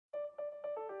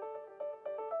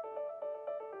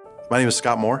My name is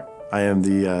Scott Moore. I am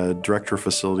the Director of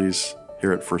Facilities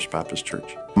here at First Baptist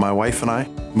Church. My wife and I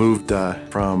moved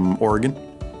from Oregon.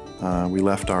 We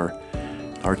left our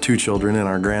two children and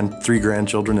our three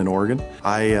grandchildren in Oregon.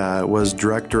 I was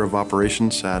Director of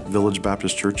Operations at Village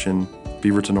Baptist Church in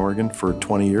Beaverton, Oregon for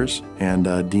 20 years.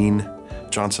 And Dean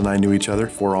Johnson and I knew each other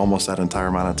for almost that entire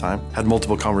amount of time. Had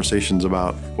multiple conversations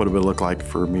about what it would look like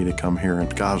for me to come here.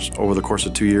 And gosh, over the course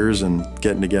of 2 years and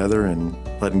getting together and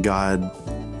letting God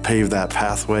pave that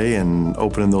pathway and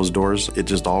opening those doors, it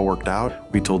just all worked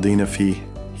out. We told Dean if he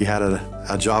had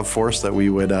a job for us that we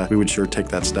would sure take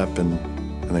that step, and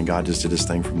then God just did his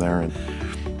thing from there. And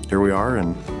here we are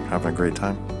and having a great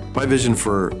time. My vision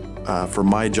for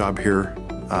my job here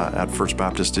at First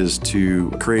Baptist is to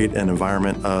create an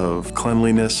environment of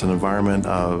cleanliness, an environment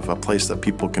of a place that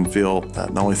people can feel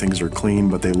that not only things are clean,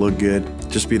 but they look good.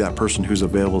 Just be that person who's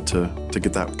available to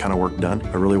get that kind of work done.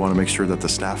 I really want to make sure that the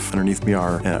staff underneath me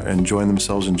are enjoying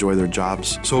themselves, enjoy their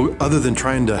jobs. So other than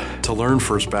trying to learn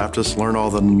First Baptist, learn all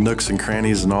the nooks and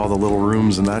crannies and all the little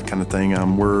rooms and that kind of thing,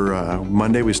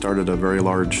 Monday we started a very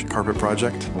large carpet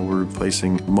project. We're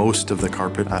replacing most of the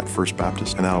carpet at First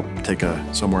Baptist, and that'll take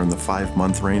somewhere in the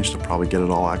 5-month range to probably get it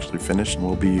all actually finished. And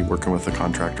we'll be working with the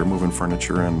contractor, moving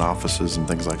furniture and offices and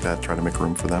things like that, trying to make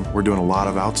room for them. We're doing a lot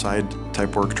of outside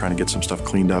type work, trying to get some stuff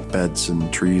cleaned up, beds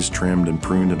and trees trimmed and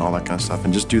pruned and all that kind of stuff,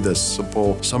 and just do the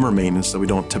simple summer maintenance that we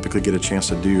don't typically get a chance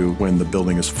to do when the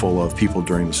building is full of people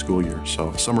during the school year.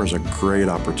 So summer is a great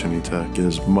opportunity to get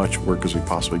as much work as we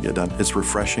possibly get done. It's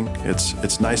refreshing.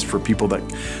 It's nice for people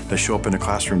that show up in a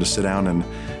classroom to sit down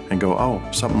and go, oh,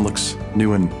 something looks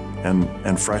new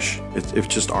and fresh. It's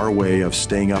just our way of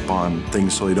staying up on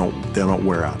things so they don't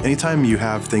wear out. Anytime you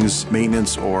have things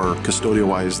maintenance or custodial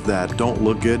wise that don't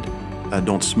look good, that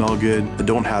don't smell good, that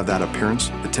don't have that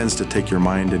appearance, it tends to take your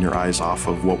mind and your eyes off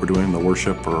of what we're doing, the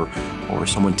worship or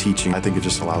someone teaching. I think it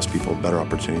just allows people a better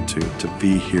opportunity to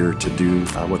be here to do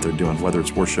what they're doing, whether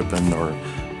it's worshiping or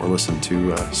listen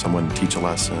to someone teach a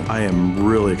lesson. I am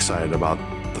really excited about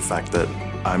the fact that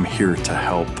I'm here to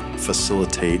help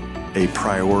facilitate a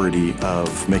priority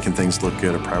of making things look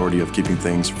good, a priority of keeping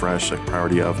things fresh, a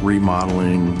priority of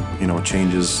remodeling,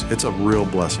 changes. It's a real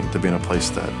blessing to be in a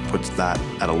place that puts that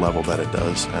at a level that it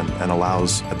does and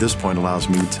allows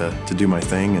me to do my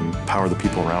thing and empower the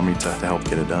people around me to help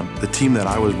get it done. The team that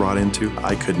I was brought into,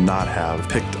 I could not have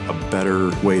picked a better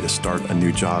way to start a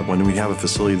new job. When we have a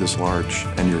facility this large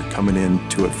and you're coming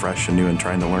into it fresh and new and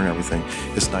trying to learn everything,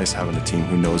 it's nice having a team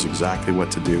who knows exactly what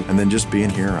to do. And then just being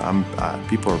here,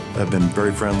 people have been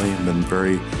very friendly and been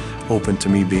very open to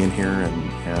me being here,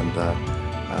 and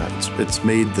it's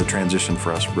made the transition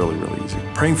for us really, really easy.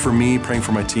 Praying for me, praying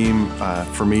for my team,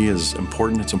 for me is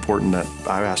important. It's important that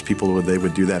I ask people if they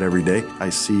would do that every day. I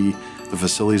see the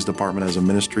facilities department as a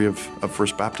ministry of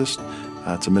First Baptist.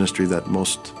 It's a ministry that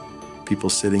most people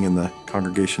sitting in the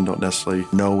congregation don't necessarily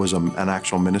know is an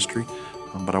actual ministry,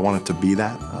 but I want it to be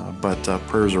that. But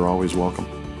prayers are always welcome.